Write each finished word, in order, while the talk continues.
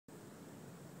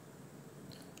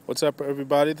What's up,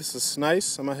 everybody? This is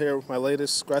SNice. I'm out here with my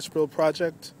latest scratch build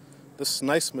project, the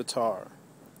SNice-Mitar.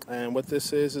 And what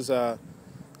this is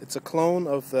it's a clone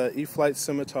of the Eflite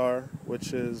Scimitar,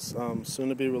 which is soon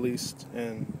to be released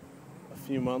in a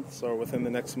few months or within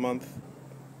the next month.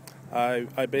 I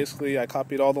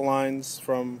copied all the lines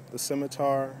from the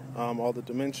Scimitar, all the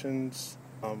dimensions,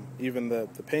 even the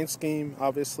paint scheme,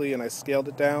 obviously, and I scaled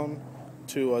it down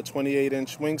to a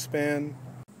 28-inch wingspan.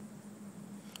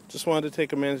 Just wanted to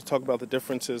take a minute to talk about the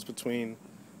differences between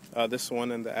this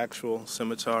one and the actual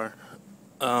Scimitar.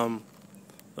 The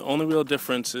only real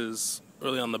difference is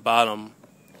really on the bottom.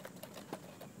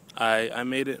 I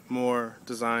made it more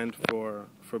designed for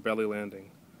belly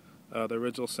landing. The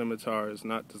original Scimitar is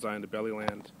not designed to belly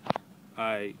land.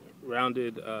 I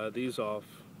rounded these off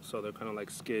so they're kind of like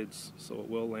skids, so it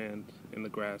will land in the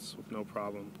grass with no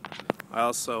problem. I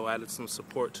also added some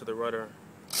support to the rudder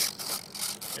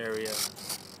area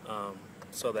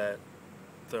so that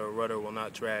the rudder will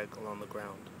not drag along the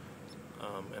ground,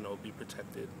 and it will be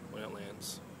protected when it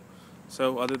lands.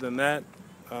 So other than that,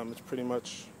 it's pretty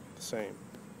much the same.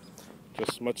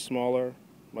 Just much smaller,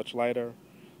 much lighter,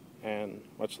 and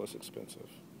much less expensive.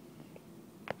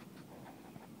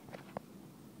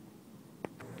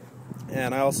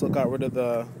 And I also got rid of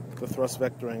the thrust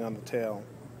vectoring on the tail.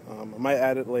 I might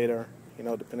add it later,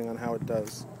 depending on how it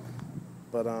does.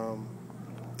 But I'm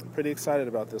pretty excited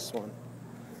about this one.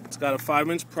 It's got a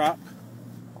 5-inch prop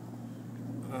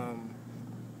and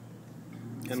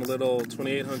a little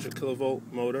 2800 kilovolt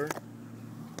motor.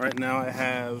 Right now I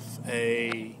have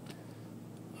a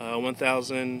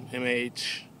 1000 mAh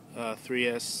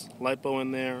 3S Lipo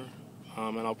in there,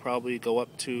 and I'll probably go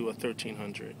up to a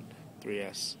 1300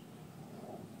 3S.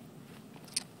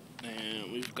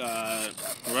 And we've got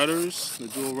rudders, the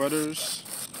dual rudders,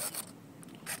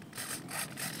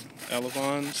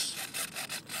 elevons,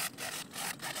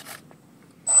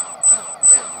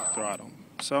 throttle.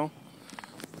 So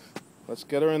let's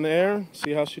get her in the air,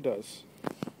 see how she does.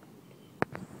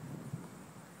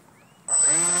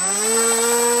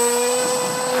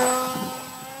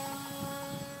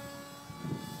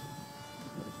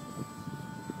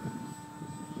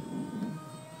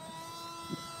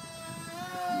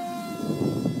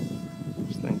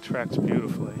 This thing tracks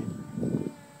beautifully.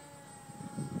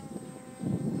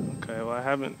 Okay, well, I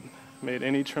haven't made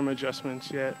any trim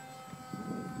adjustments yet.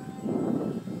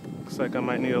 Looks like I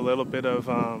might need a little bit of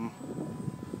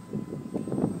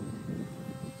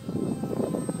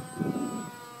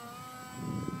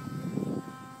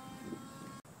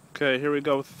okay, here we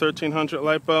go with 1300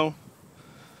 Lipo.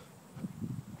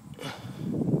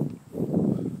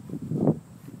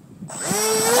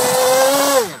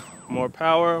 More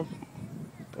power,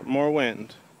 but more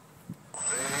wind.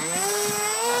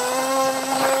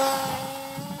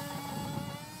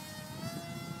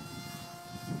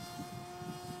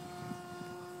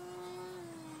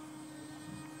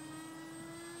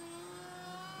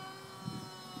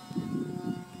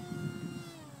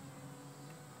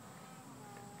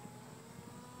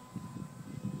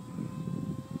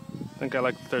 I think I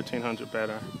like the 1300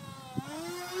 better.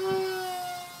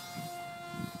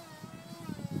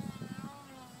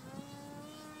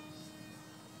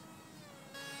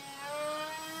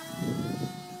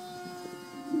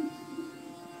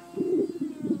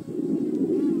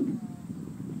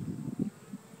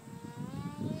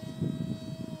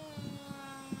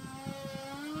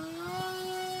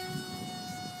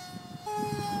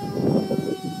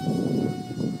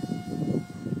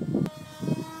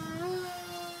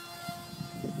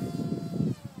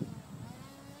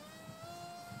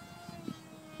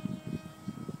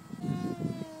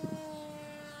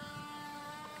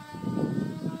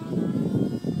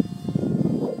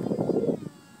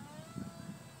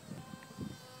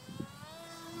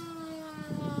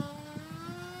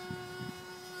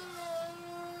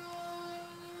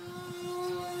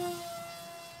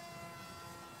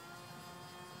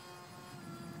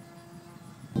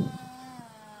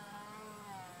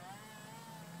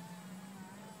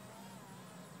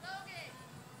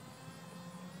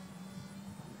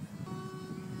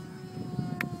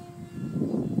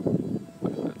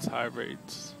 High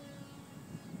rates.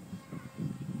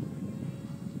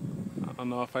 I don't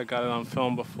know if I got it on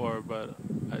film before, but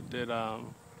I did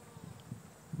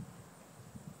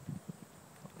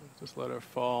just let her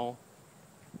fall.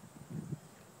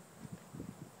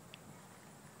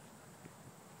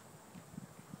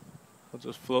 I'll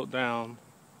just float down.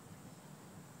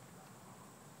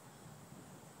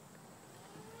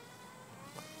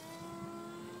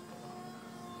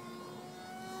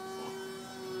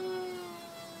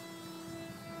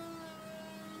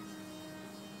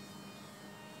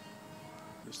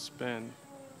 Spin.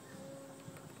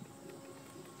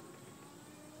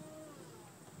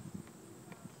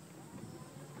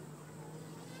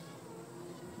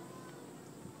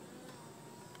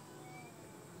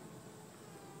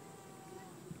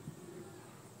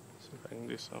 I can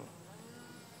do some.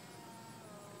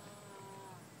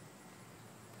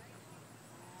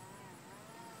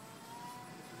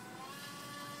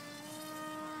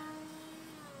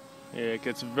 Yeah, it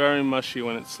gets very mushy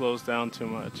when it slows down too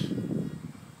much.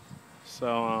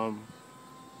 So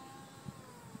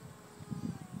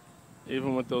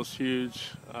even with those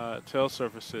huge tail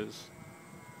surfaces,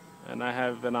 and I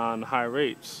have it on high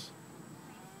rates.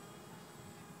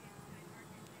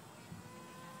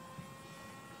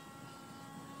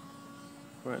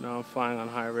 Right now I'm flying on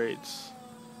high rates.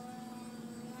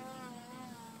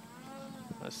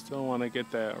 I still want to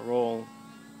get that roll.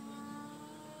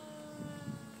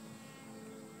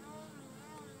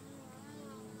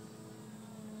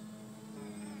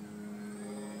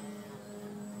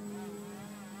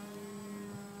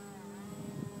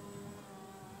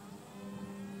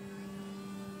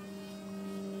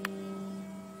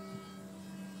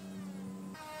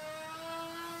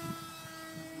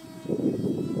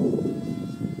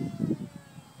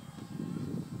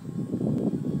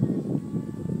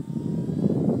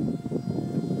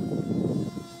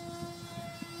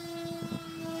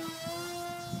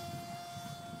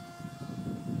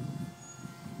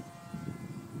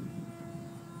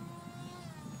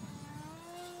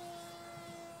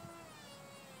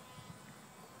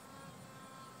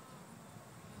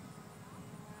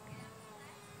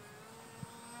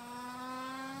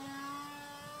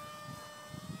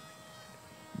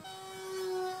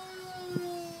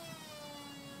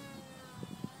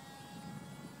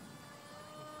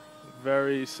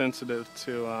 Very sensitive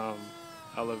to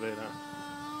elevator.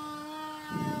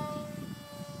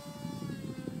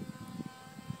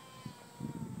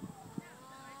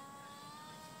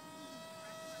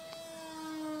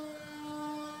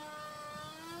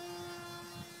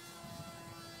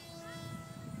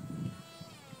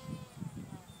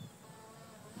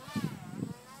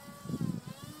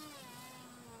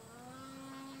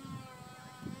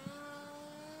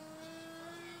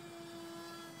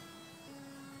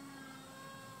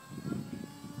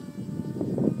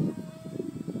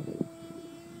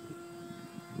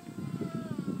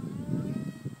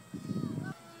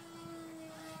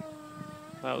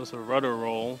 That was a rudder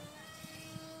roll.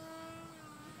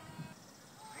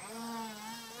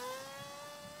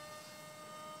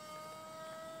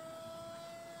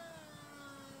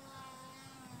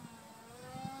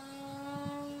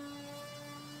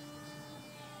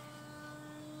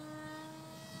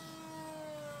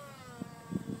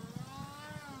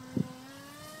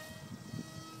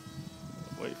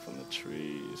 Away from the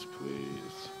trees,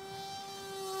 please.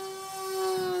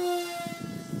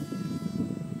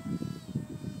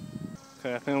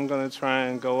 Okay, I think I'm gonna try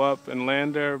and go up and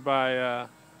land there by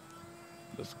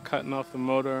just cutting off the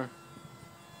motor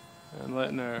and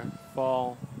letting her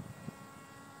fall.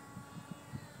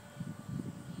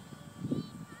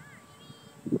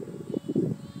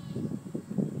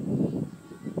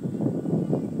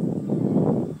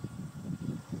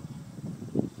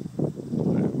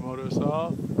 Alright, motor's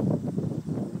off.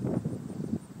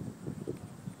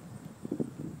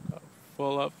 Got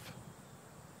full up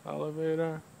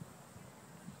elevator.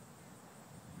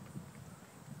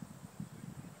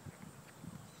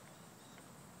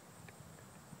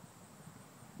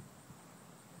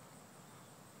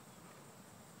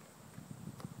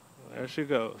 There she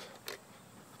goes.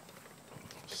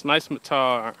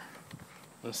 SNice-Mitar,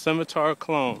 the Scimitar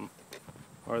clone,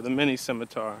 or the mini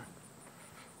Scimitar.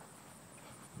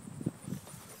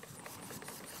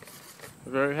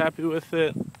 Very happy with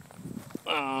it.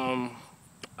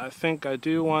 I think I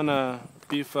do want to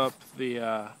beef up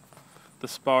the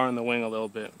spar in the wing a little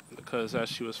bit, because as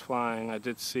she was flying I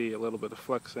did see a little bit of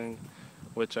flexing,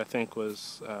 which I think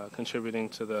was contributing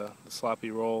to the sloppy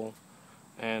roll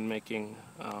and making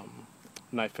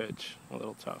knife edge a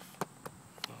little tough.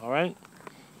 Alright,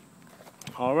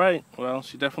 well,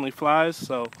 she definitely flies,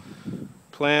 so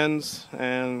plans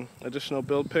and additional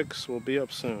build pics will be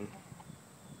up soon.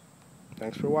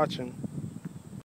 Thanks for watching.